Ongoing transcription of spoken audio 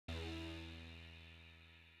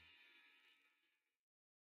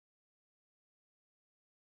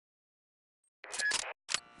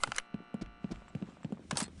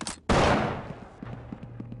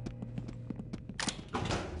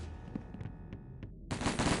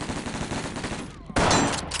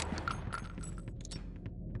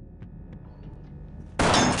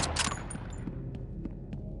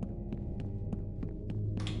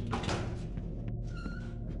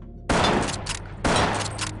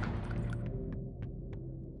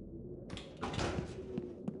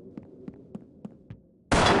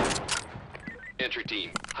Entry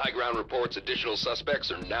team, high ground reports additional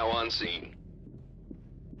suspects are now on scene.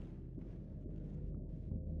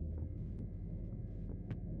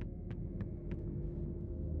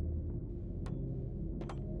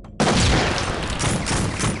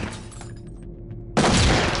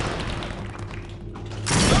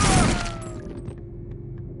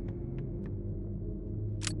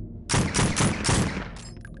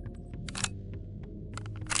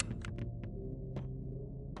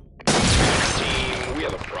 We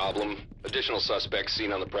have a problem. Additional suspects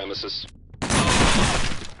seen on the premises.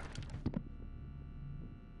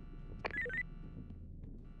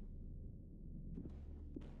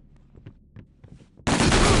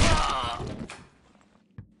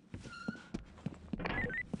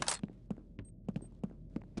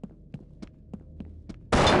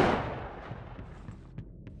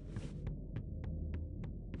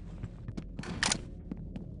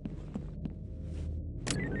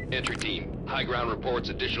 Entry team, high ground reports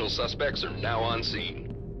additional suspects are now on scene.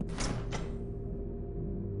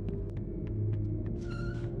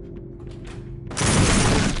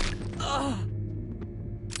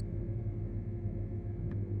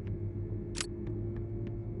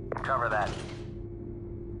 Cover that.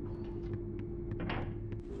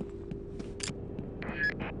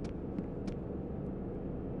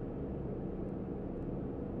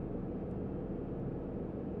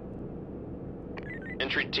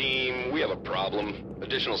 Entry team, we have a problem.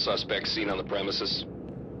 Additional suspects seen on the premises.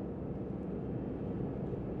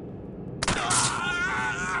 Dock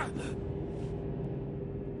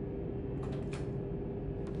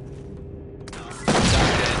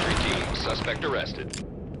to entry team, suspect arrested.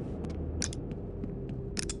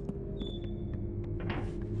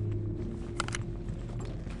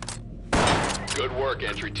 Good work,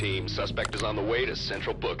 entry team. Suspect is on the way to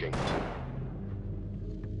central booking.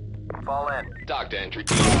 Fall in. Dock to entry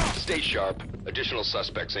team. Stay sharp. Additional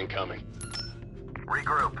suspects incoming.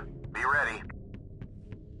 Regroup. Be ready.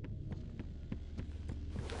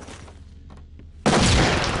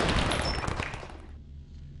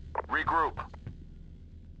 Regroup.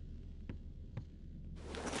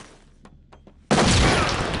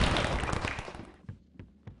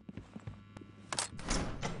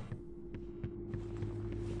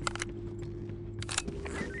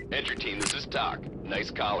 Entry team, this is Doc. Nice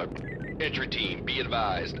collar. Entry team, be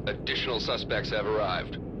advised. Additional suspects have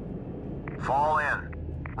arrived. Fall in.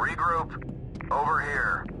 Regroup. Over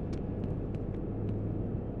here.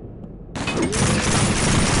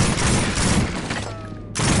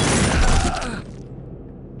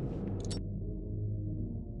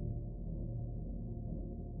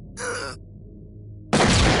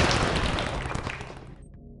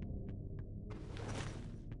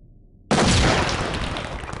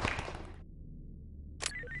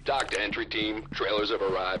 Dock to entry team. Trailers have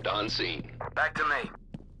arrived on scene. Back to me.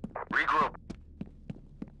 Regroup.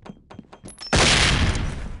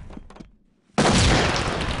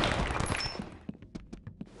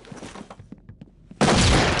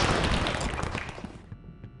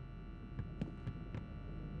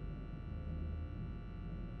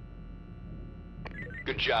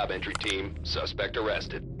 Good job, entry team. Suspect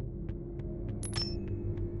arrested.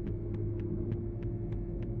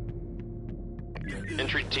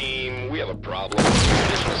 Entry team, we have a problem.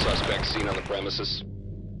 Additional suspects seen on the premises.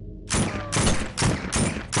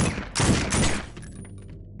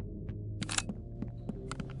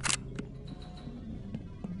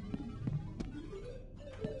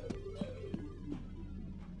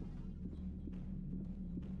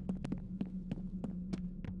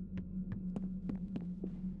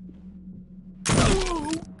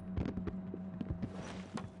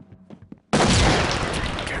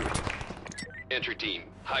 Entry team,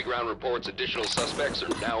 high ground reports additional suspects are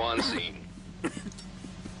now on scene.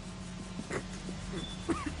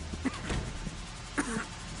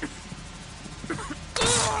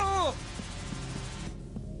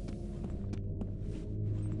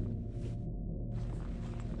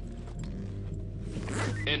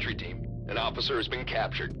 Entry team, an officer has been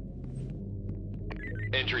captured.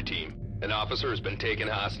 Entry team, an officer has been taken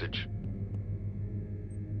hostage.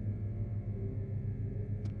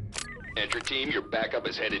 Entry team, your backup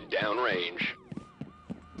is headed downrange.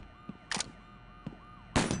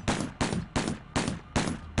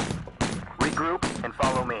 Regroup and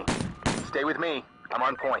follow me. Stay with me. I'm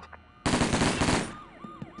on point.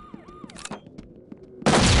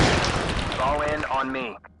 Fall in on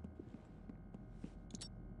me.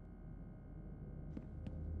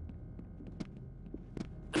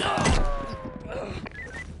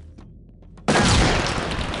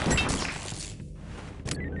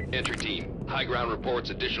 Entry team, high ground reports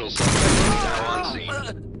additional suspects are now on scene.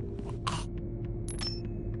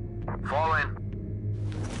 Fall in.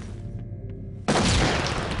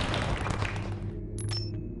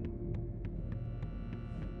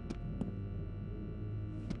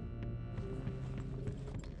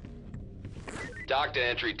 Dock to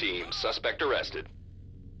entry team. Suspect arrested.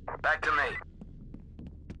 Back to me.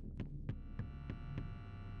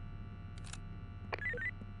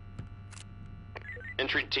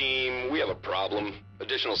 Entry team, we have a problem.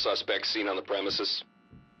 Additional suspects seen on the premises.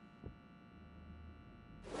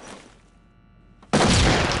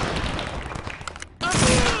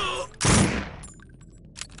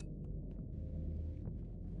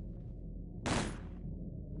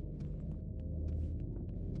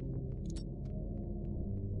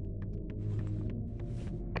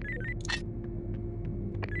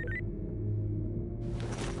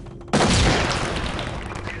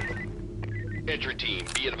 Entry team,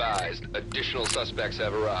 be advised. Additional suspects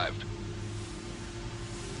have arrived.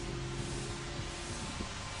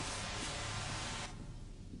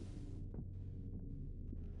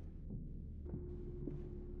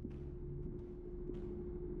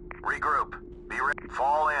 Regroup. Be ready.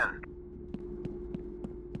 Fall in.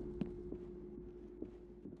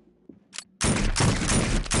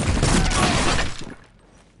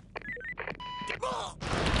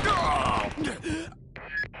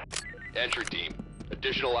 Entry team,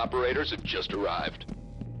 additional operators have just arrived.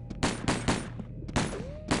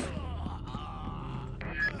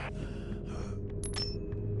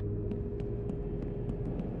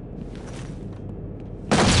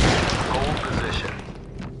 Hold position.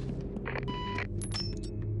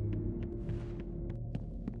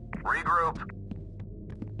 Regroup.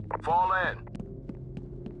 Fall in.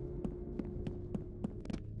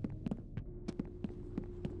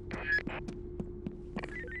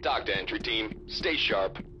 Dock to entry team, stay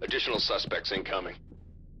sharp. Additional suspects incoming.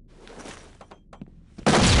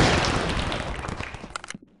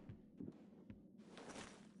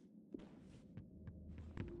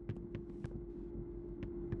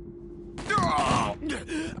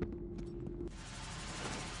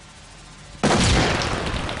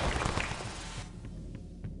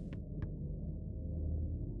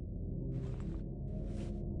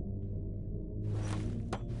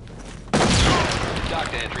 Dock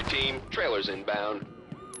to entry team, trailers inbound.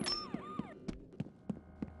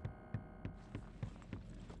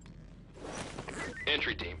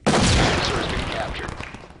 Entry team, an officer has been captured.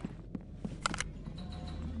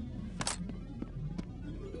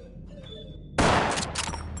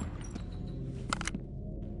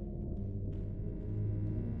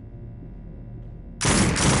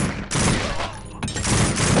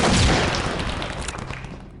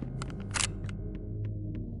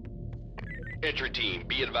 Entry team,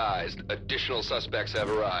 be advised. Additional suspects have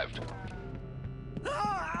arrived.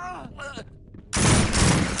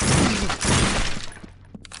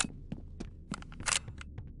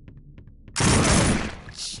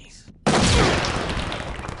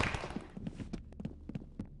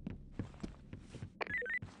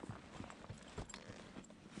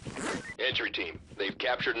 Entry team, they've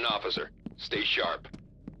captured an officer. Stay sharp.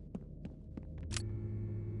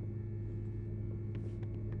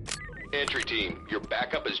 Entry team, your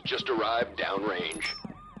backup has just arrived downrange.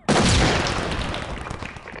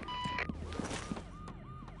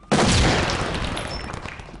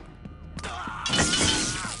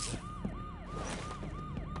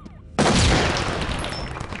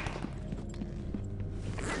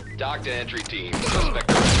 Dock to entry team,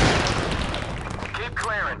 suspect arrested. Keep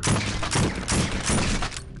clearing.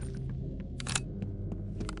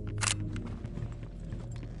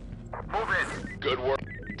 Move in. Good work.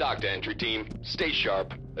 Dock to entry team, stay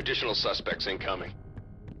sharp. Additional suspects incoming.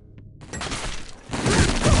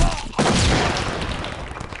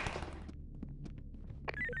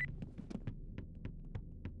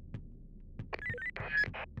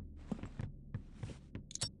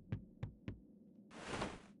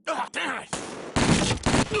 Oh, damn it!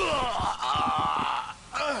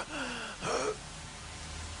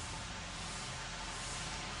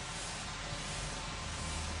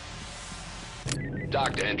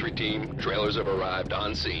 Dock to entry team, trailers have arrived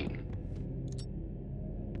on scene.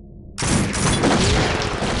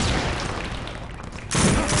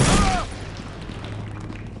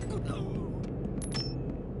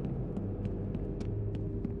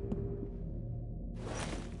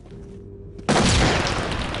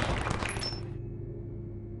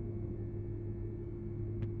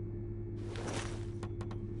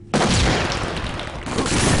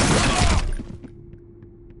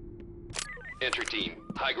 Entry team,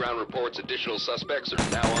 high ground reports additional suspects are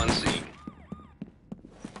now on scene.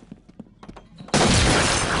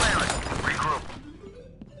 Clearing. Regroup.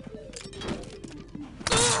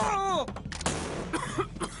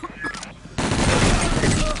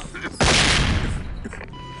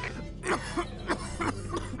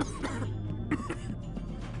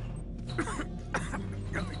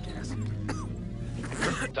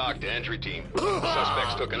 Talk to entry team.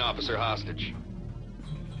 Suspects took an officer hostage.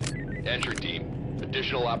 Entry team.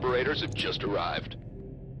 Additional operators have just arrived.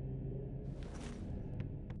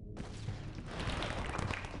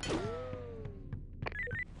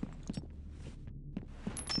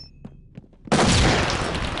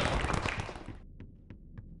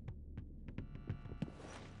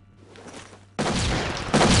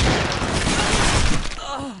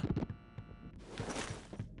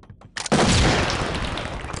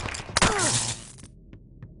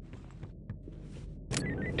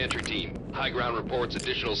 Entry team. High ground reports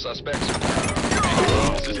additional suspects.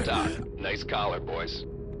 This is Doc. Nice collar, boys.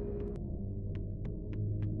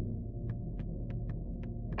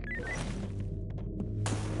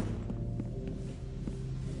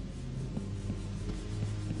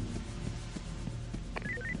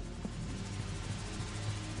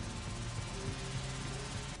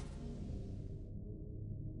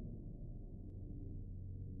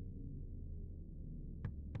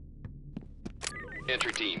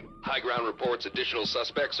 Entry team. High ground reports additional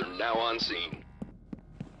suspects are now on scene.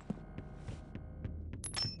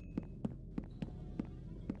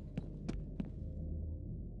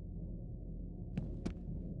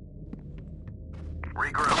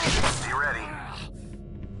 Regroup. Be ready.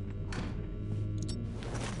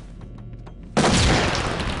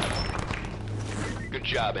 Good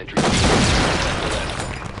job, entry team.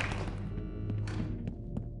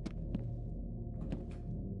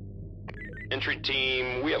 Entry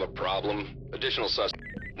team, we have a problem. Additional suspect.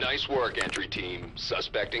 Nice work, entry team.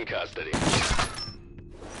 Suspect in custody.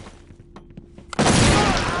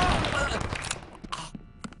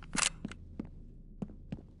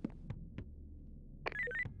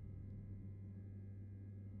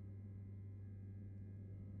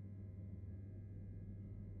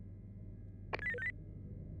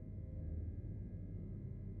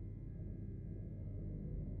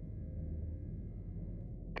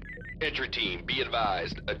 Entry team, be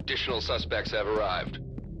advised. Additional suspects have arrived.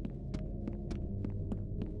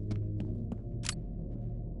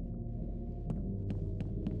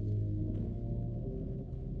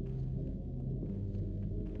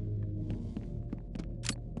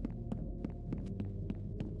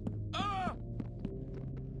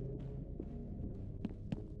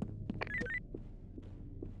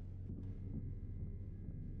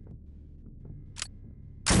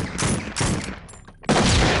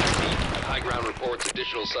 High ground reports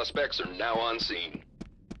additional suspects are now on scene.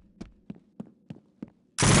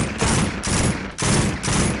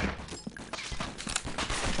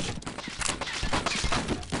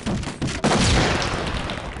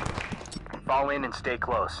 Fall in and stay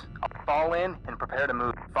close. Fall in and prepare to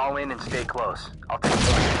move. Fall in and stay close. I'll take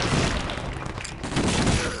point.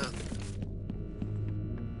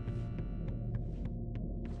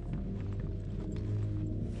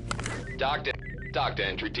 Doc to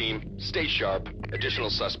entry team. Stay sharp. Additional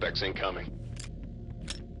suspects incoming.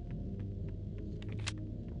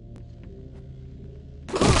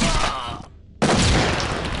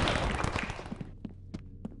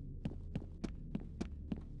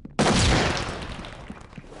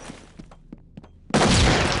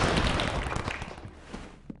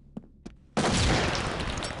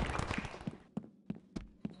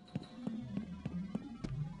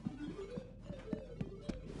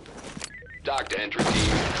 Doc to entry team.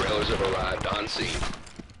 Trailers have arrived on scene.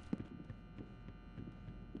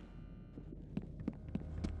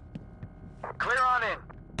 Clear on in.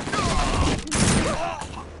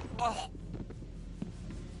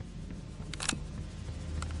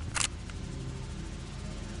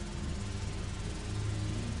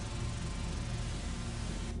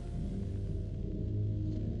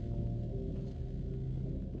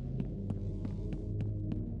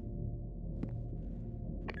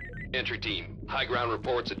 Entry team. High ground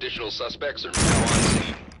reports additional suspects are now on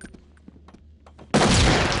scene.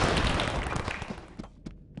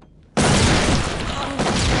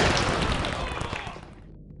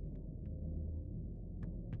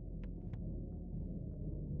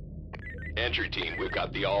 Entry team, we've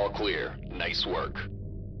got the all clear. Nice work.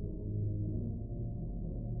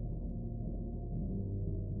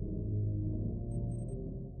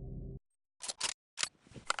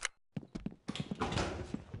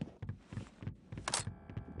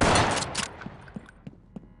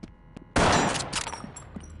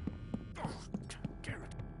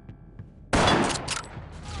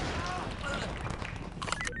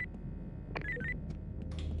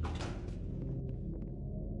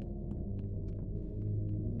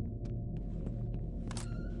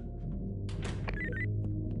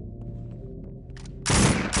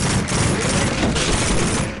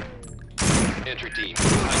 Entry team.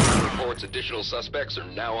 reports additional suspects are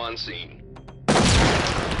now on scene.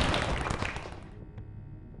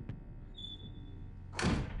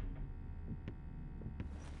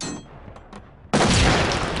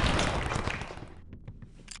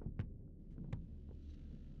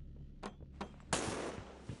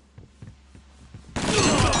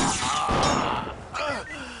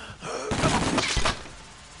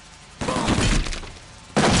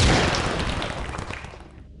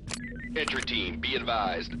 Entry team, be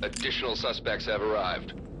advised, additional suspects have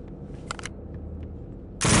arrived.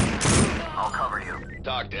 I'll cover you.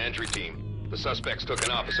 Talk to entry team. The suspects took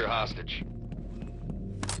an officer hostage.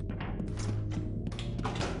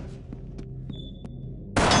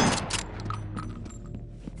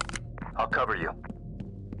 I'll cover you.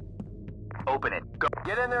 Open it. Go.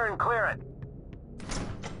 Get in there and clear it.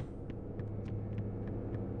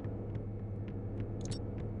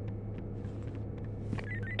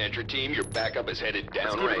 Entry team, your backup is headed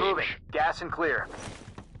Let's keep it moving. downrange. Gas and clear.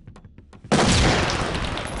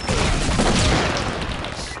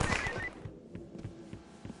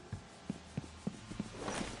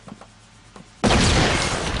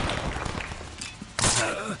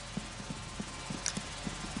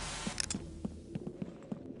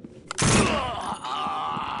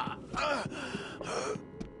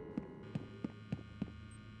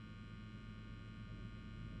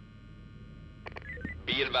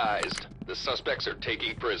 Be advised, the suspects are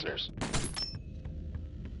taking prisoners.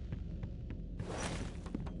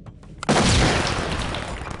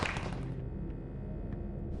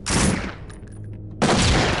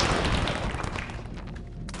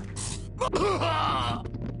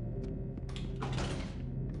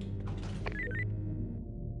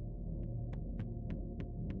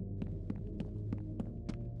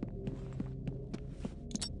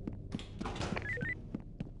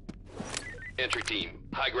 Entry team,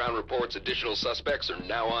 high ground reports additional suspects are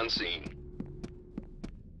now on scene.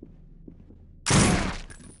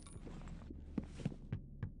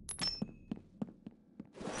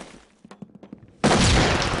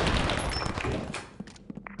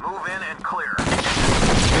 Move in and clear.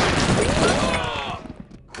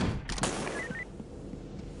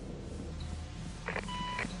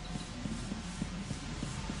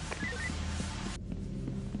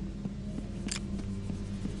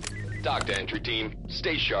 Talk to entry team,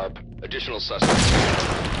 stay sharp, additional suspects.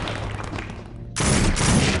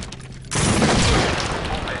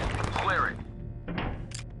 Move in. Clear it.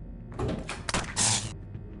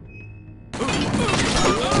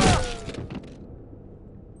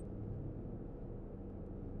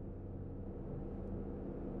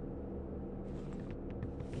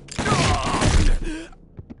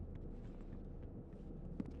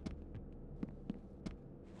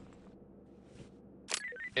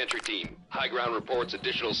 Entry team, high ground reports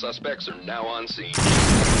additional suspects are now on scene.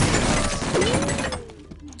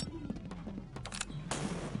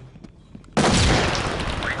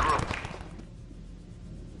 Regroup.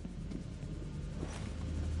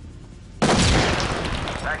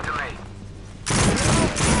 Back to me.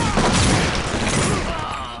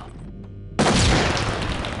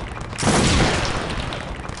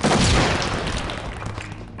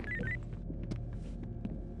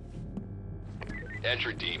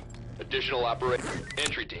 Entry team, additional operator.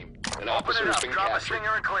 Entry team, an Open officer it has up. been Drop a captured.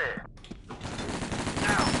 stinger and clear.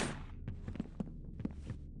 Now.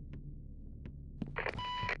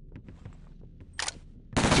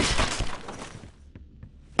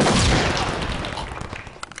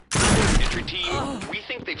 Entry team, we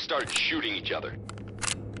think they've started shooting each other.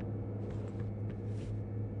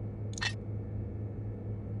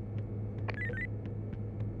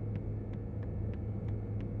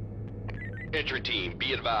 Entry team,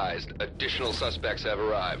 be advised, additional suspects have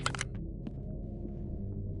arrived.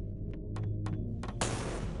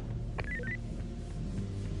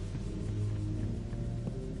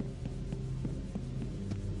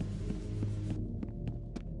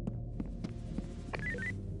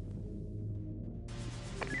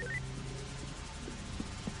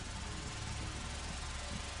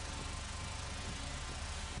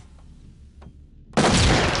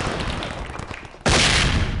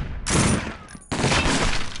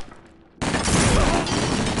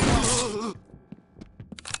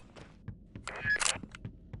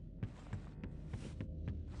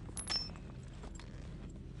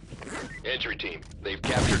 Entry team, they've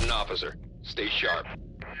captured an officer. Stay sharp.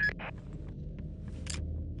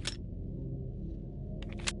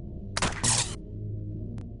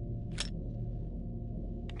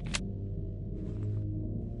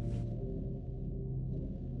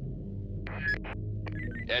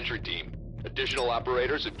 Entry team, additional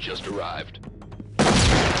operators have just arrived.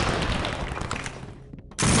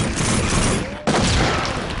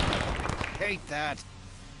 locate that.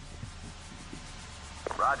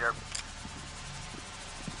 Roger.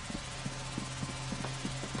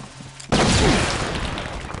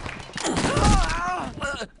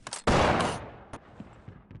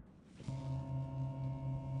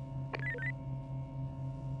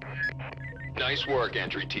 Nice work,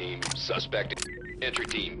 entry team. Suspect. Entry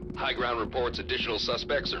team. High ground reports additional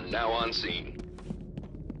suspects are now on scene.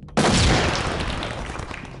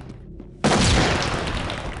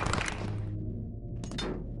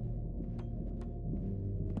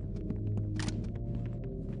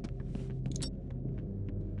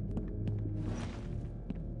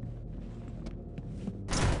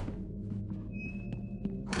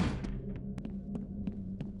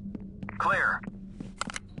 Clear.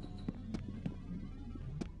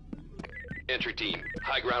 Entry team.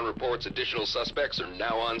 High ground reports additional suspects are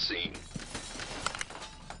now on scene.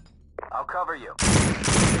 I'll cover you.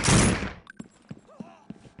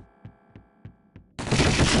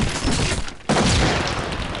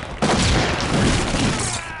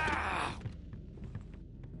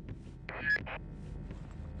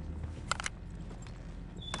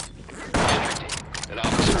 An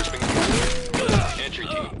officer has been killed. Entry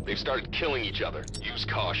team. They've started killing each other. Use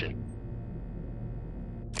caution.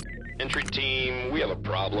 Entry team, we have a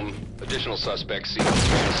problem. Additional suspects seen on the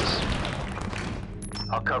premises.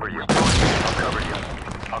 I'll cover you. I'll cover you.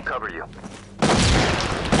 I'll cover you.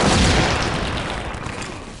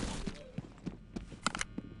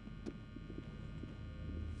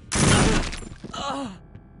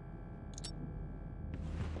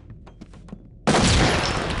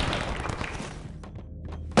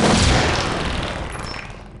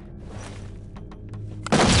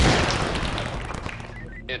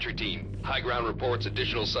 Entry team, high ground reports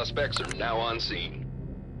additional suspects are now on scene.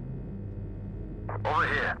 Over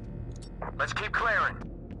here. Let's keep clearing.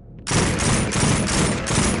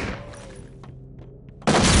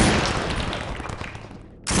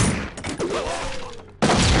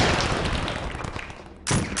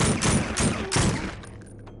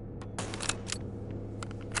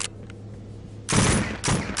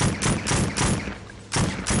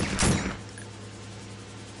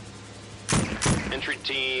 Entry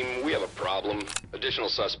team, we have a problem. Additional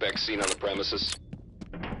suspects seen on the premises.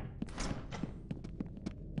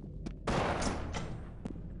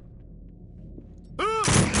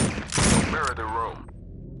 Mirror the room.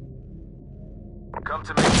 Come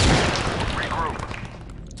to me. Regroup.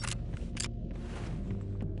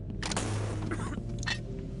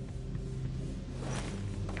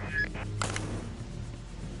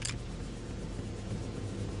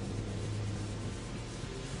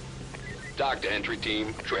 Dock to entry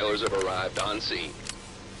team, trailers have arrived on scene.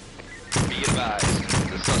 Be advised,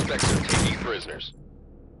 the suspects are taking prisoners.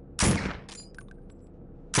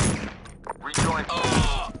 Rejoin.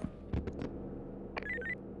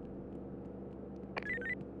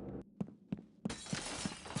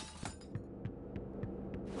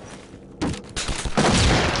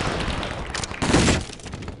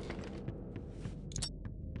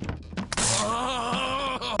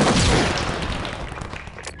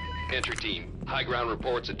 Entry team, high ground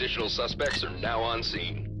reports additional suspects are now on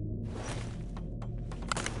scene.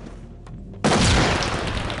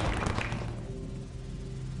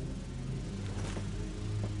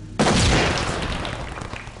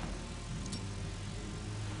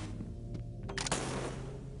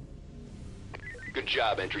 Good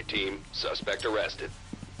job, entry team. Suspect arrested.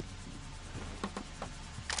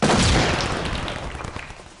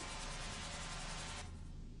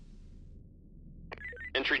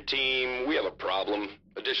 Entry team, we have a problem.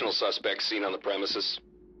 Additional suspects seen on the premises.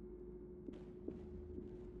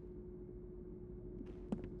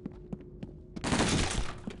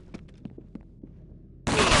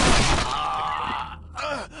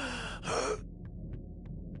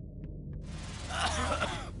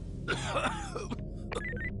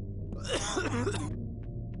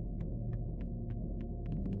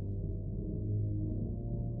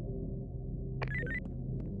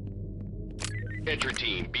 Entry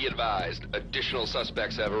team, be advised. Additional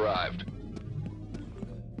suspects have arrived.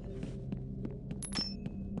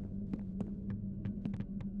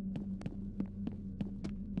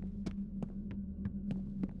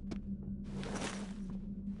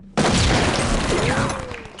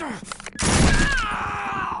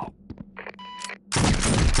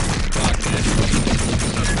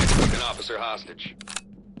 Suspect took an officer hostage.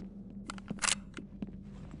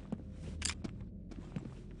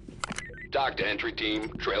 Dock to entry team,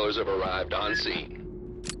 trailers have arrived on scene.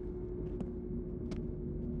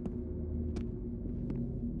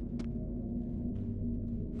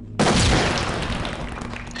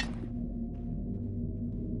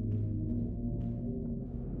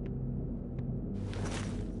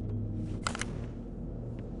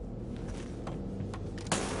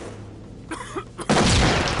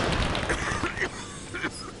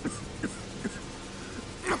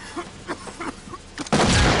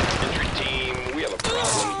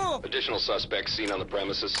 Additional suspects seen on the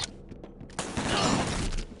premises.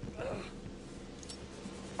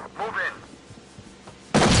 Move in.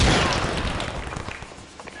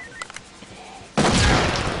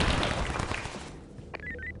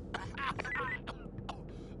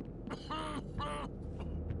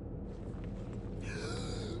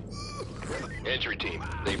 Entry team,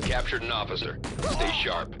 they've captured an officer. Stay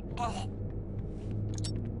sharp.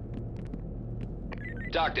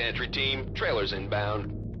 Dock to entry team, trailers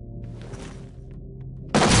inbound.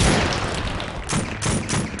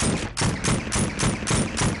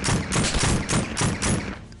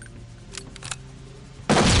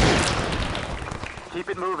 Keep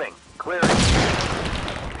it moving. Clear it.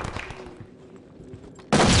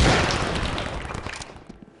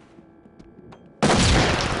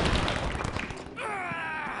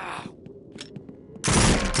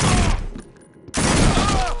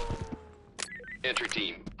 Entry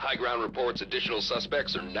team, high ground reports additional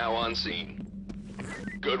suspects are now on scene.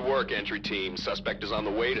 Good work, entry team. Suspect is on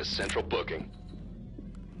the way to central booking.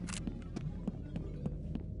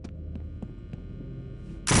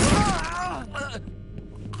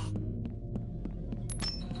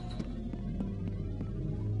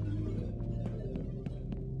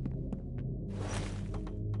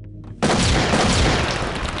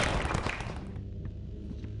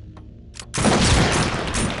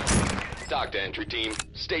 Dock to entry team.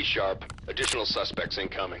 Stay sharp. Additional suspects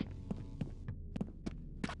incoming.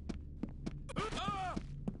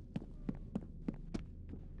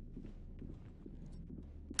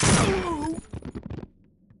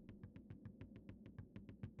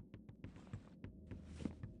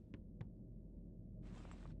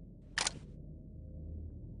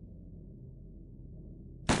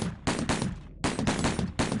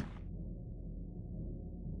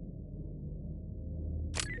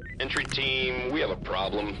 Entry team, we have a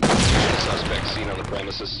problem. Additional suspects seen on the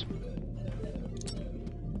premises.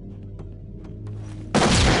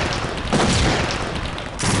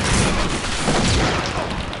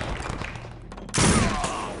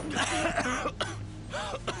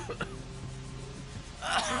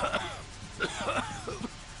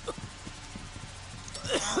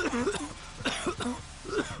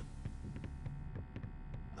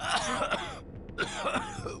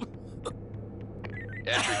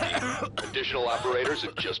 Entry team, additional operators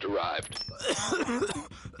have just arrived.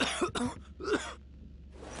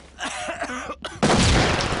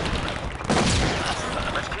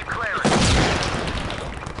 Let's keep clearing.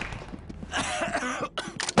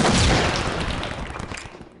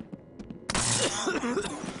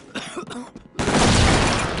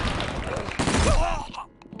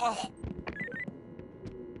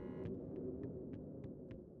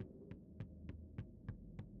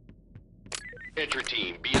 Entry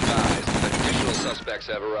team, be advised that additional suspects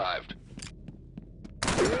have arrived.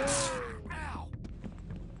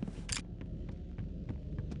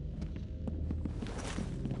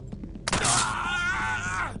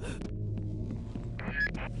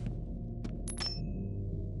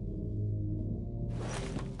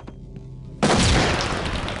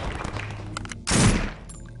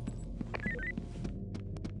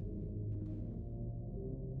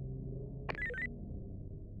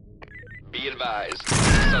 Be advised,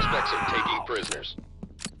 suspects are taking prisoners.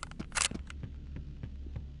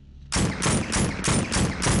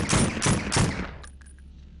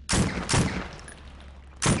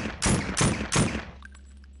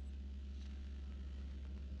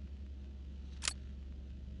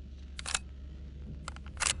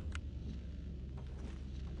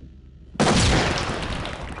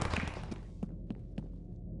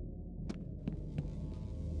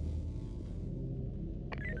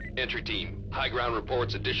 Entry team, high ground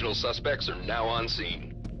reports additional suspects are now on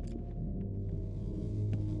scene.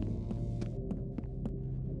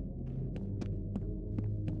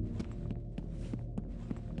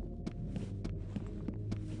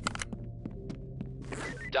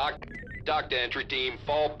 Dock to entry team,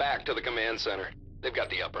 fall back to the command center. They've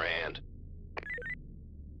got the upper hand.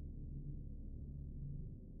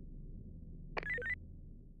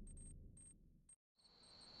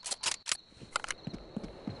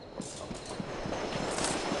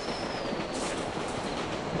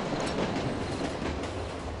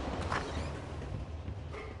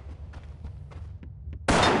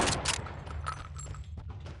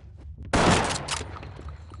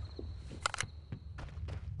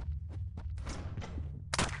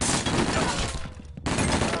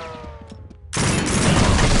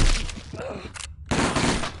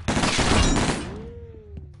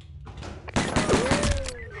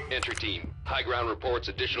 Entry team, high ground reports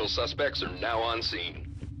additional suspects are now on scene.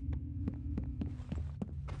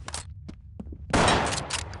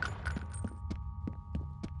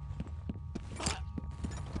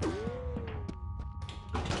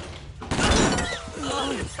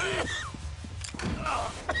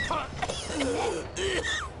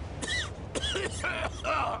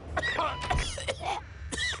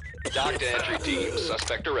 Dock to entry team.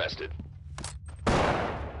 Suspect arrested.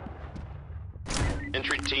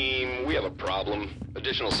 Entry team, we have a problem.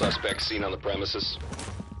 Additional suspects seen on the premises.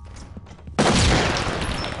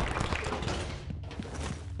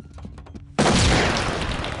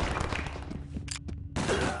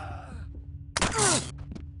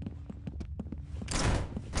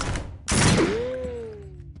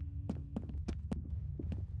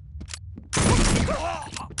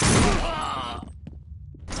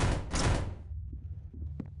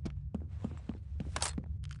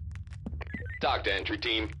 Dock to entry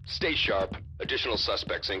team. Stay sharp. Additional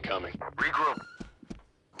suspects incoming. Regroup.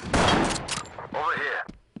 Over here.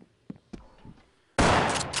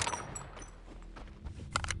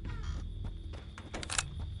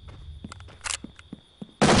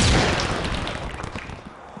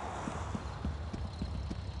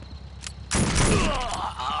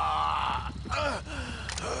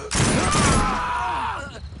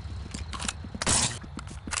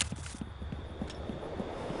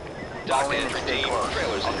 Dock to entry team.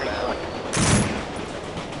 Trailers inbound.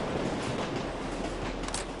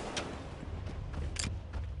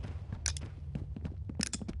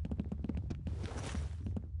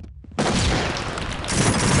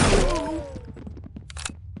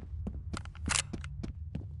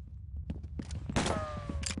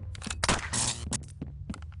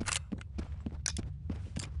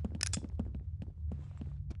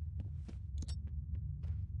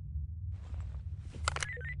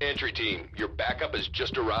 Entry team, your backup has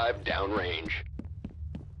just arrived downrange.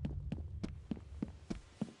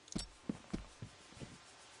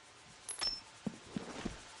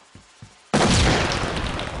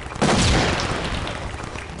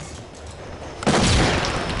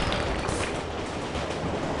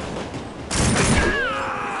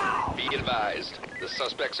 Be advised, the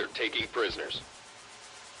suspects are taking prisoners.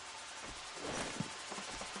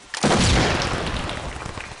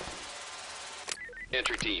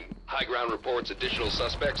 Entry team, high ground reports additional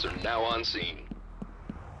suspects are now on scene.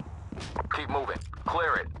 Keep moving.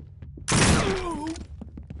 Clear it.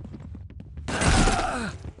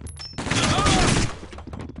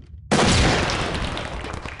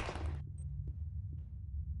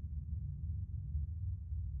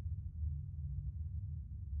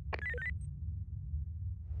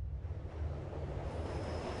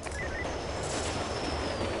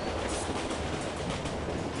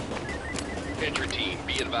 Entry team,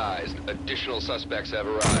 be advised, additional suspects have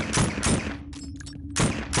arrived.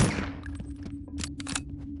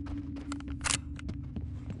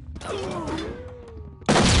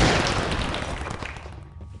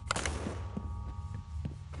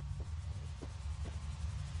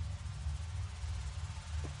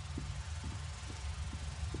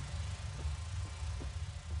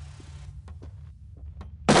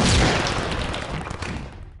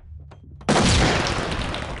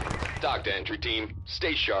 Dock to entry team.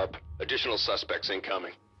 Stay sharp. Additional suspects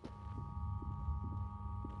incoming.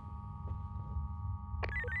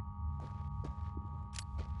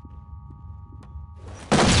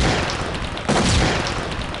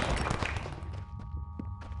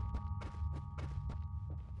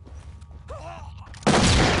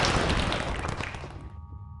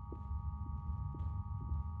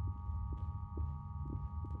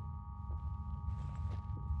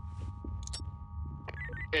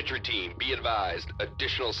 Entry team, be advised.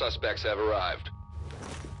 Additional suspects have arrived.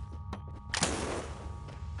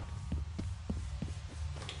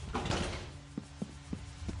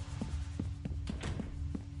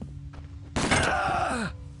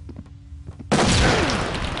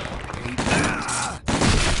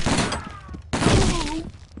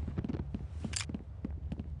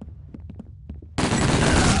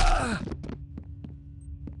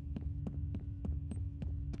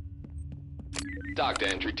 Dock to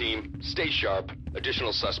entry team. Stay sharp.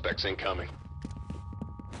 Additional suspects incoming.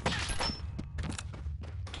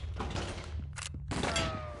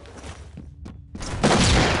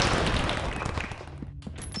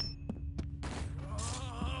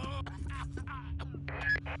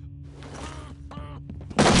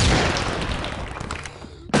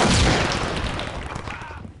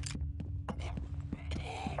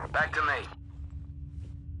 Back to me.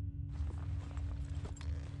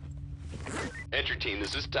 Entry team,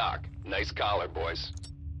 this is Doc. Nice collar, boys.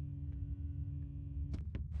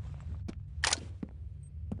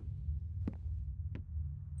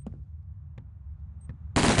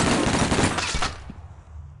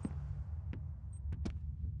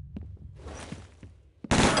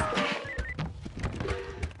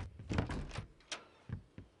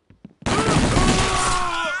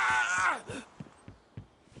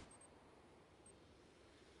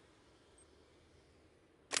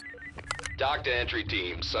 Dock to entry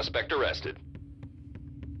team. Suspect arrested.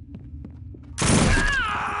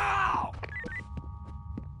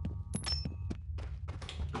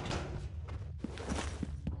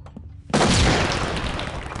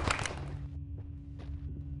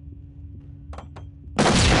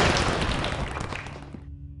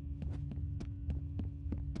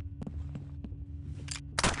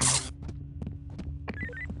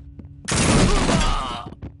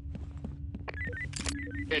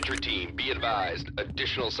 Entry team, be advised.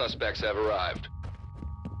 Additional suspects have arrived.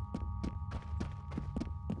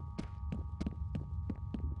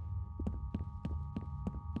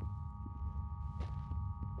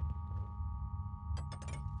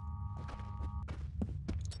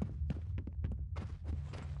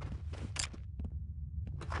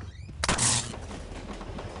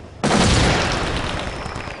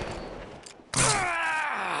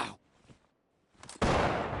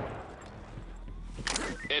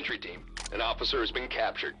 Entry team, an officer has been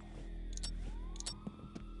captured.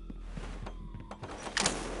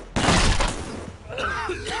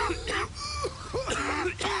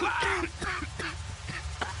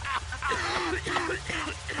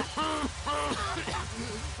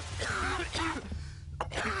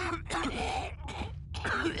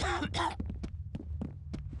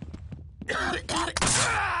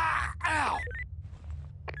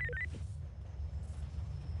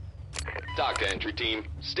 Dock to entry team,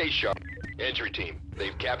 stay sharp. Entry team,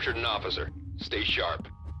 they've captured an officer. Stay sharp.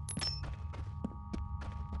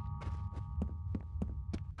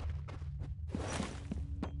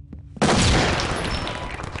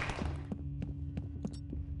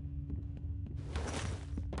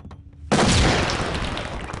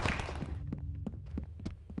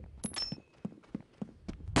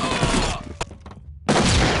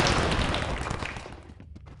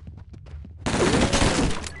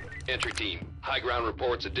 Entry team, high ground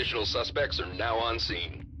reports additional suspects are now on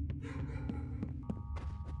scene.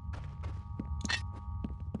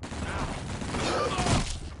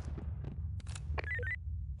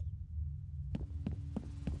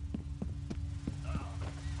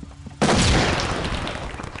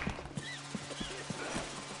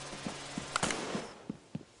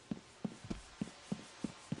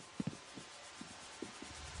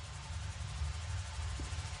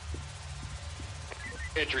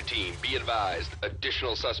 Entry team, be advised.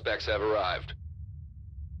 Additional suspects have arrived.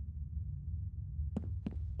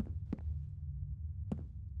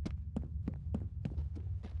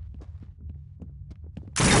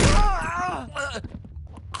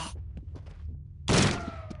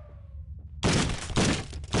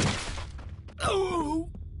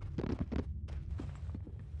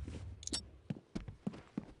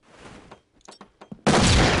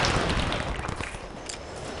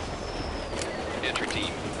 Entry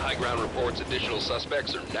team, high ground reports additional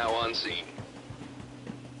suspects are now on scene.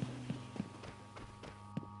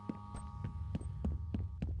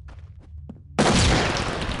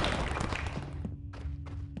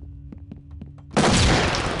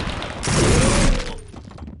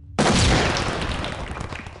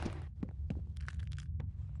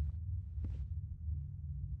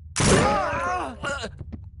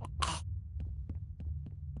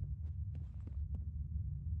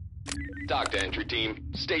 Dock to entry team,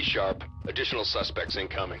 stay sharp. Additional suspects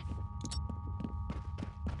incoming.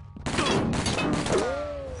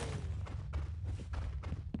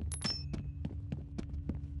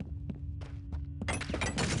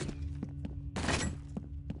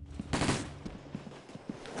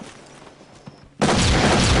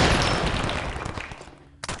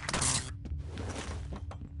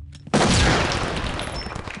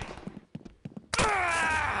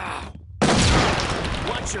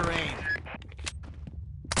 Watch your aim.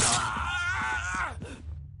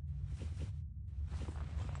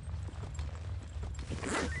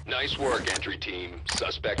 Nice work, entry team.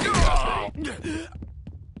 Suspect in custody.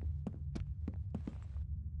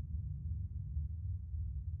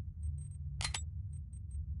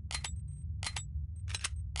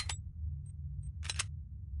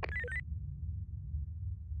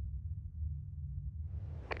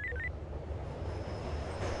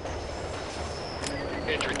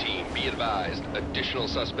 Entry team, be advised. Additional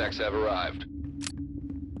suspects have arrived.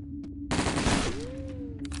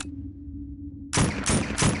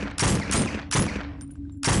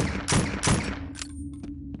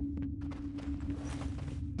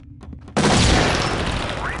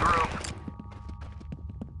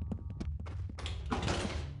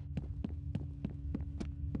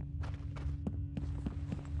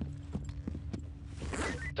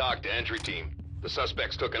 Dock to entry team. The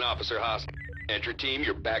suspects took an officer hostage. Entry team,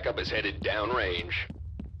 your backup is headed downrange.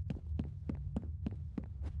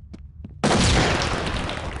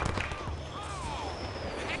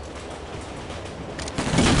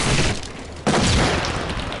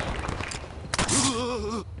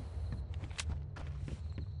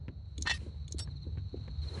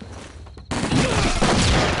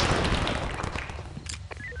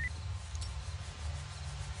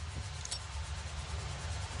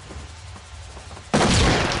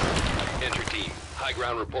 High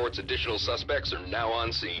ground reports additional suspects are now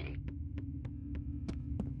on scene.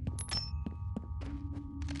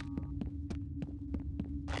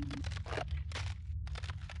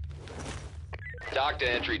 Dock to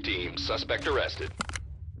entry team. Suspect arrested.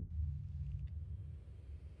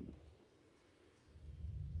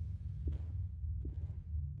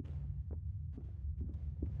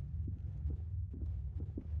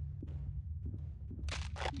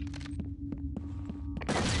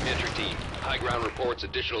 Entry team. High ground reports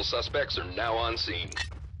additional suspects are now on scene.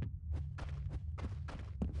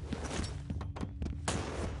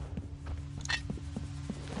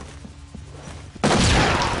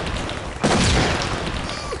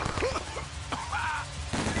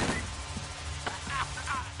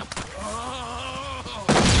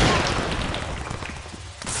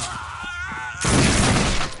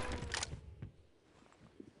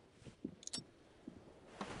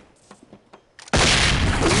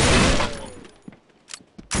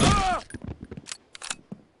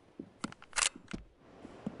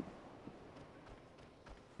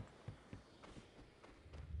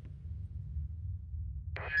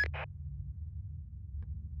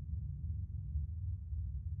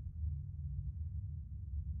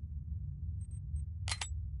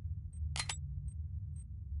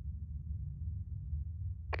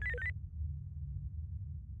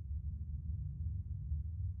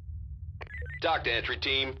 Dock to entry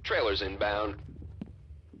team. Trailers inbound.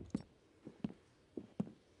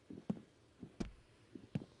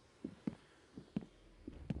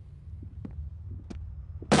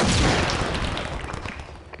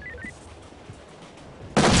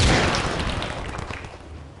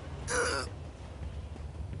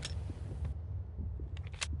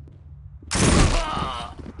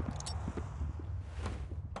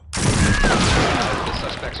 The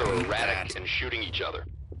suspects are erratic and shooting each other.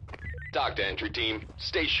 Dock to entry team.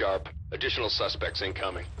 Stay sharp. Additional suspects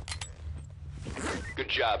incoming. Good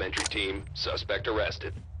job, entry team. Suspect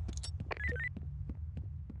arrested.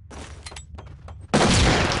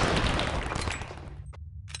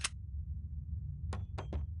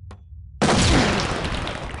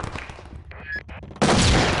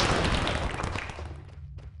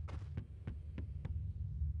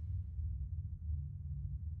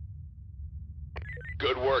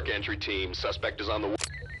 Good work, entry team. Suspect is on the...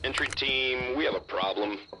 Entry team, we have a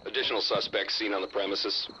problem. Additional suspects seen on the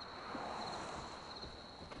premises.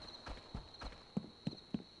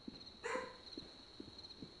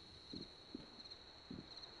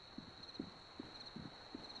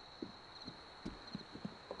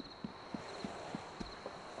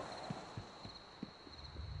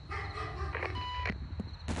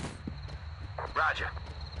 Roger.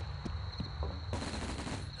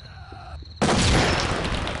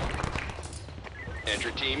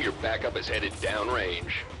 Entry team, your backup is headed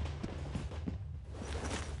downrange.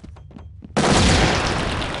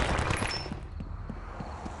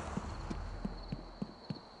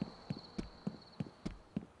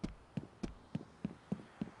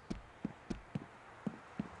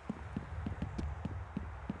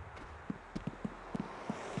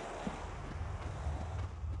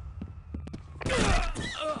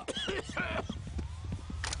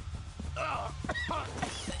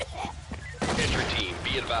 Entry team,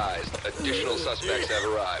 be advised. Additional suspects have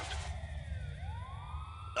arrived.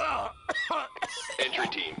 Entry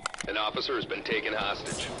team, an officer has been taken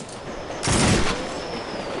hostage.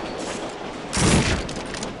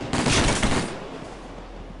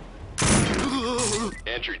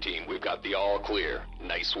 Entry team, we've got the all clear.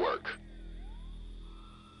 Nice work.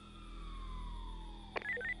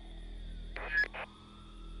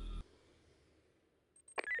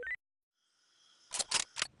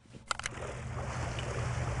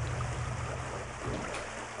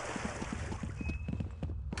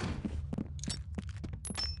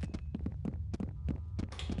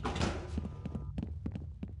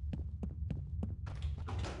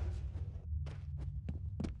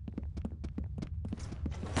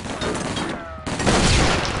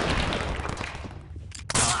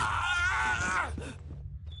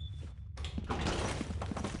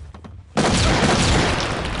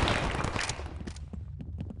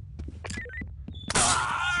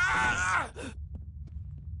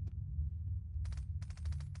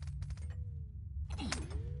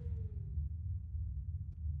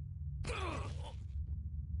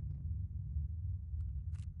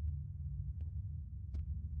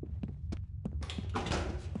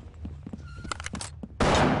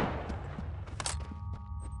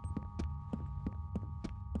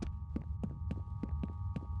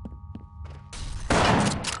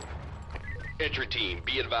 Entry team,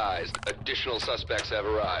 be advised. Additional suspects have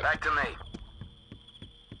arrived. Back to me.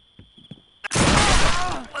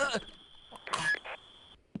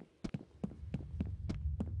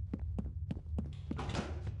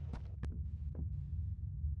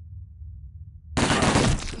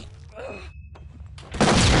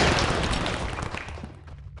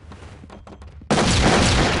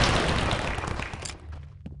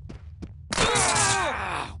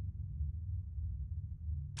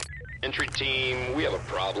 Entry team, we have a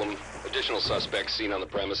problem. Additional suspects seen on the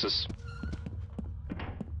premises.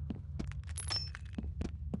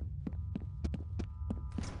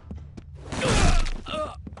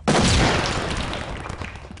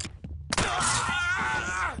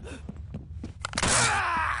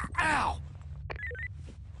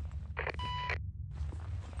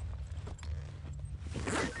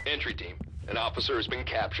 Entry team, an officer has been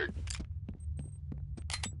captured.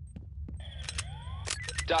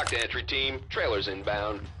 Dock to entry team, trailers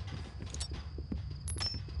inbound.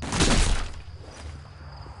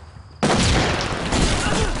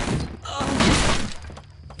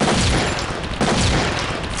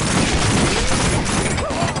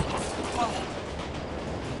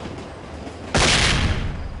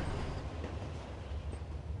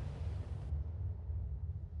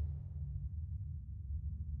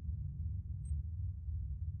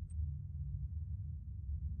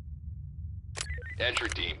 Entry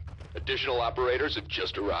team, additional operators have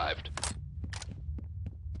just arrived.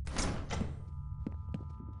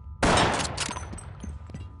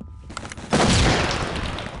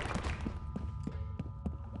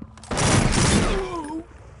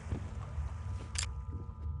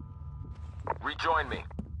 Rejoin me.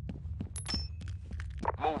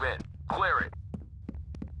 Move in. Clear it.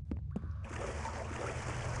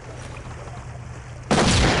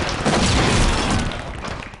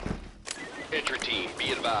 Entry team,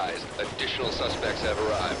 be advised, additional suspects have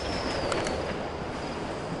arrived.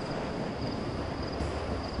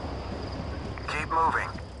 Keep moving.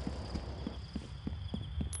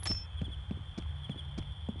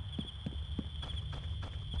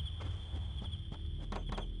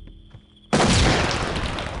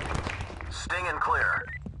 Sting and clear.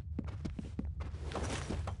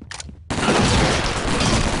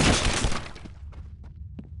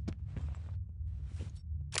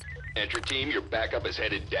 Entry team, your backup is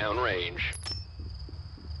headed downrange.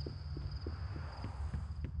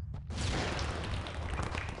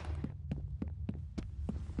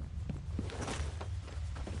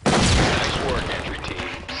 Nice work, entry team.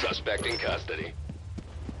 Suspect in custody.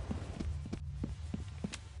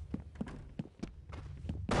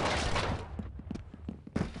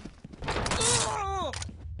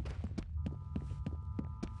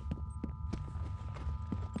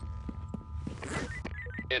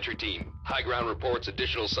 Entry team, high ground reports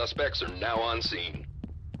additional suspects are now on scene.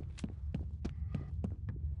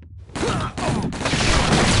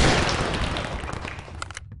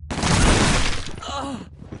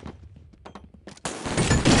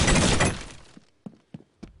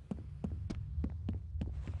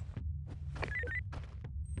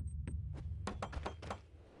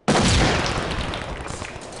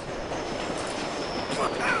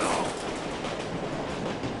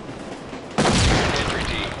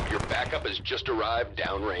 Backup has just arrived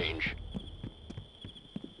downrange.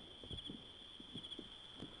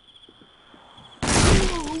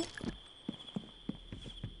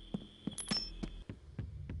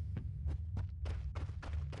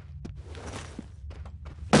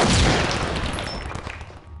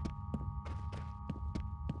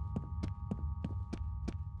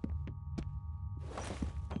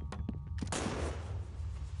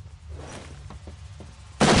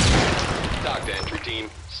 Dock to entry team.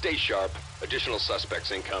 Stay sharp. Additional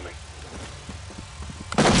suspects incoming.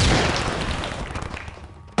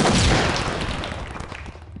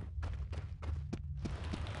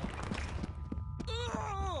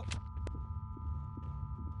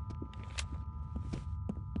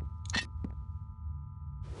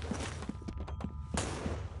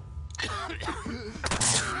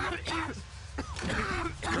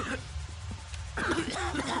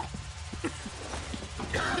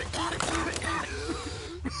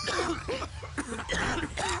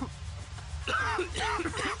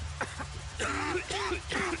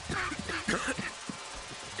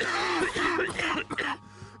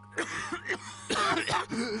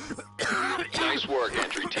 Nice work,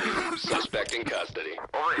 entry team. Suspect in custody.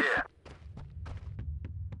 Over here.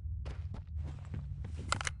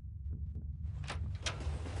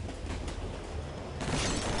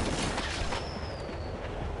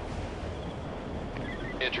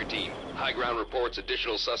 Entry team, high ground reports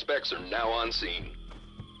additional suspects are now on scene.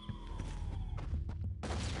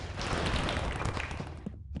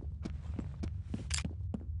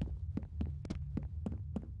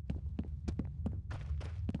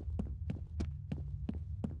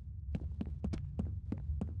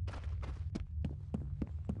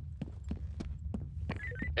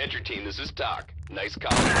 Entry team, this is Doc. Nice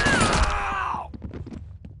call.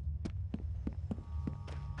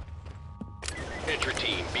 Entry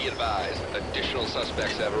team, be advised. Additional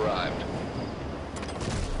suspects have arrived.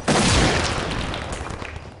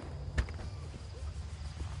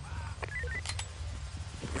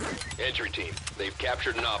 Entry team, they've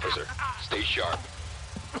captured an officer. Stay sharp.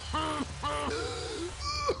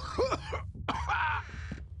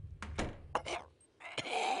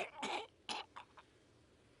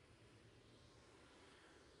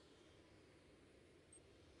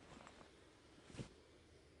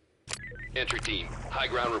 Entry team, high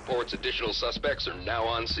ground reports additional suspects are now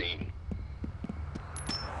on scene.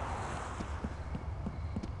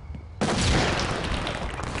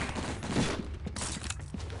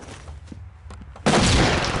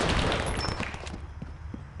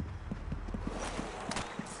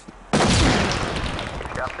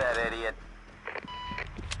 Got that idiot.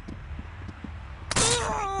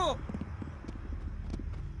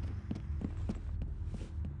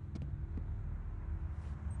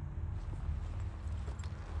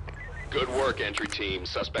 Good work, entry team.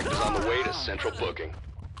 Suspect is on the way to central booking.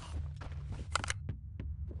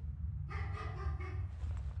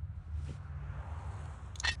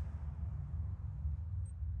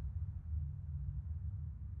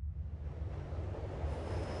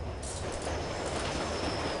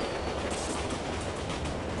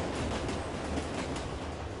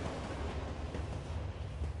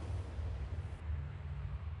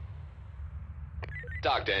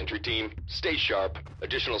 Dock to entry team. Stay sharp.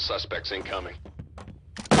 Additional suspects incoming.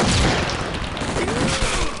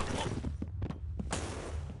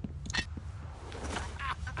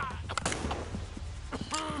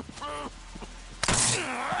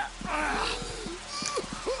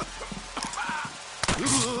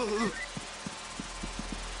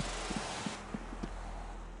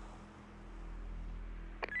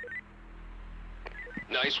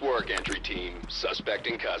 Nice work, entry team. Suspect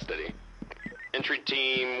in custody. Entry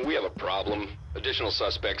team, we have a problem. Additional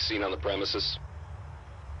suspects seen on the premises.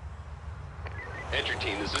 Entry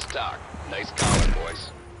team, this is Doc. Nice calling,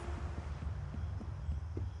 boys.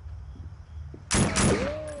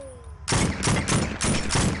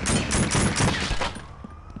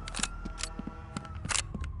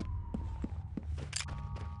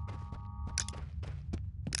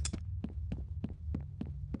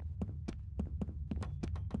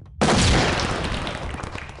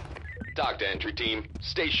 Dock to entry team.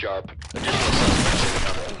 Stay sharp. Additional suspects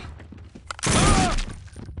incoming.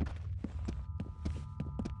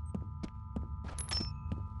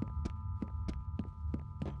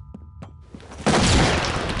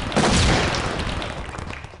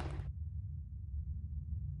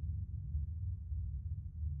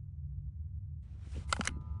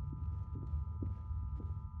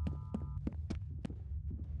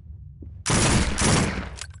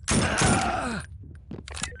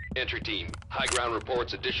 Entry team, high ground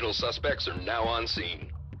reports additional suspects are now on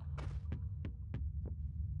scene.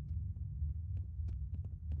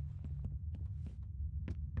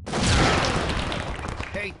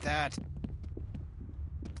 Hate that.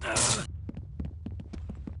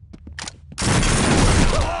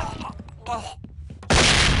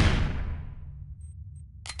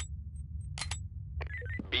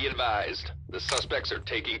 Be advised, the suspects are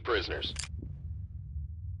taking prisoners.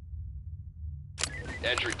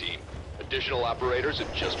 Entry team, additional operators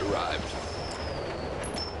have just arrived.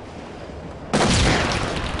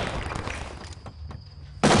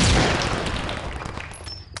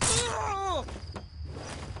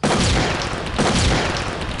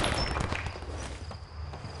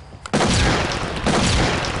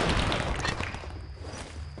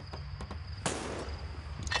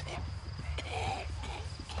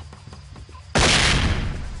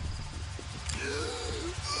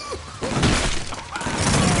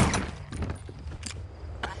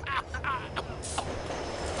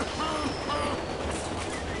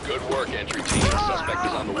 Good work, entry team. Suspect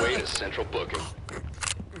is on the way to central booking.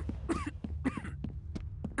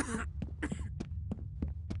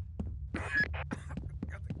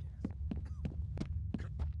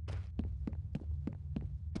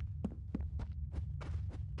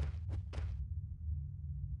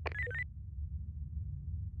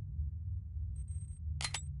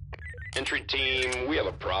 Entry team, we have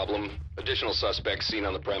a problem. Additional suspects seen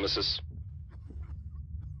on the premises.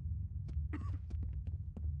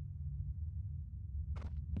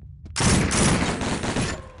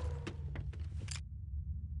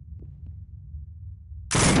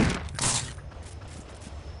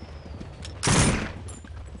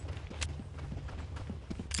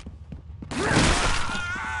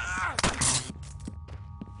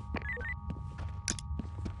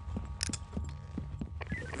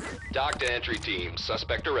 Dock to entry team.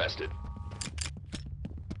 Suspect arrested.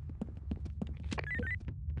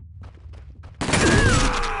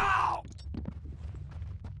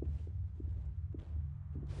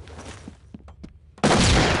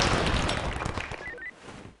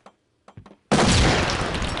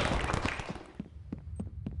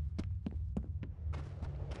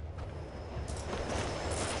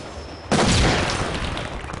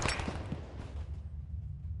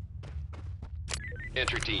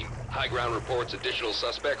 Entry team. High ground reports additional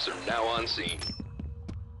suspects are now on scene.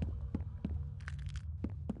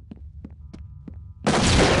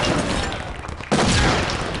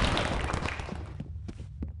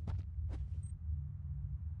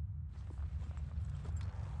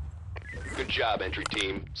 Good job, entry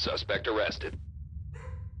team. Suspect arrested.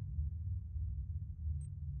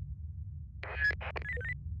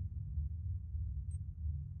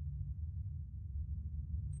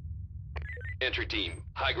 Entry team.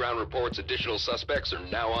 High ground reports additional suspects are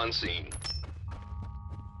now on scene.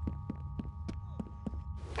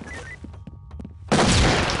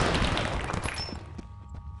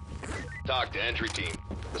 Talk to entry team.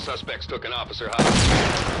 The suspects took an officer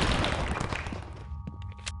hostage.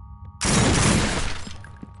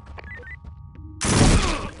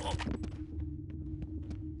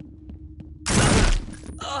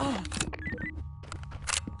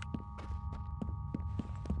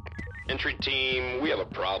 Entry team, we have a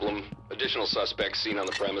problem. Additional suspects seen on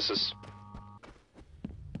the premises.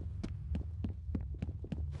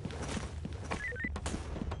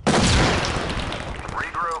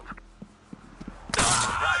 Regroup.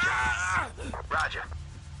 Roger. Roger.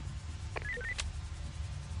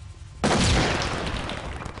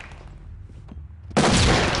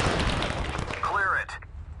 Clear it.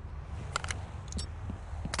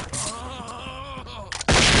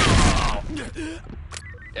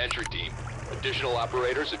 Entry team, additional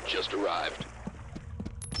operators have just arrived.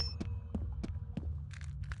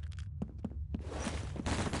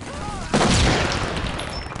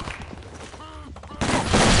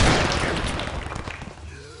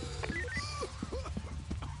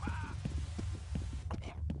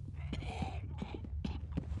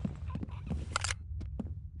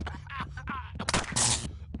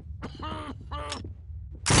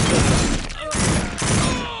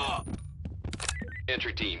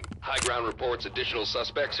 Entry team, high ground reports additional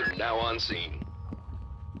suspects are now on scene.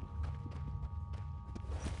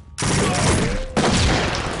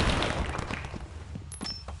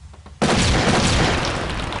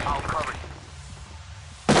 I'll cover you.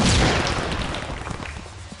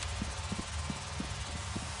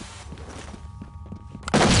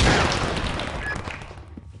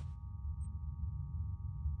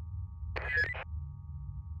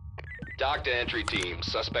 Dock to entry team,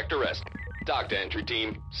 suspect arrested. Dock to entry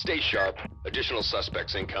team, stay sharp. Additional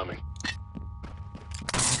suspects incoming.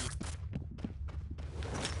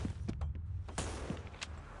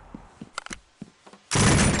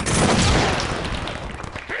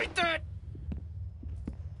 Hate that!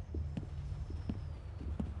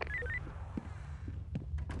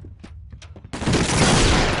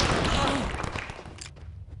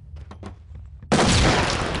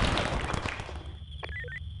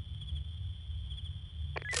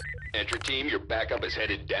 Entry team, your backup is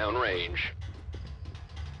headed downrange.